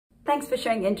Thanks for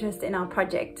showing interest in our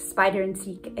project, Spider and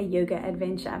Seek, a yoga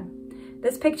adventure.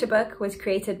 This picture book was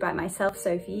created by myself,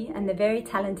 Sophie, and the very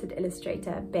talented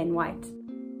illustrator, Ben White.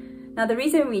 Now, the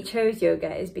reason we chose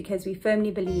yoga is because we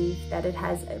firmly believe that it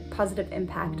has a positive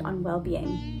impact on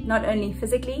well-being, not only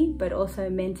physically, but also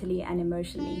mentally and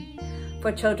emotionally.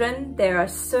 For children, there are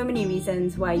so many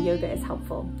reasons why yoga is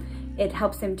helpful. It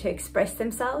helps them to express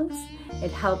themselves,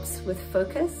 it helps with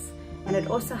focus, and it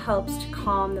also helps to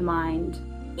calm the mind.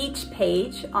 Each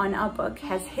page on our book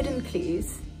has hidden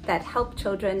clues that help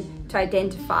children to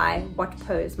identify what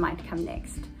pose might come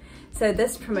next. So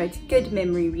this promotes good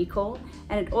memory recall,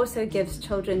 and it also gives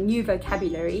children new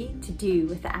vocabulary to do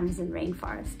with the Amazon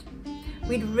rainforest.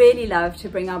 We'd really love to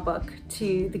bring our book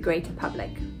to the greater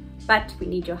public, but we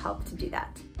need your help to do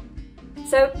that.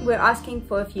 So we're asking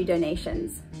for a few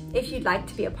donations. If you'd like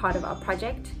to be a part of our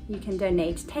project, you can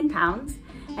donate £10,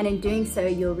 and in doing so,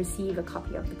 you'll receive a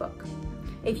copy of the book.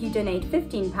 If you donate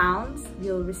 £15,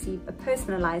 you'll receive a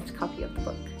personalised copy of the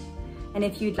book. And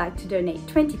if you'd like to donate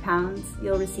 £20,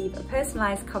 you'll receive a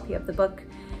personalised copy of the book,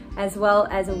 as well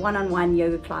as a one-on-one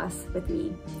yoga class with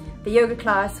me. The yoga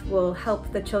class will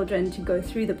help the children to go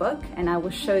through the book, and I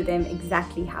will show them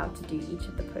exactly how to do each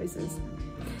of the poses.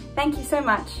 Thank you so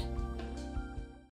much.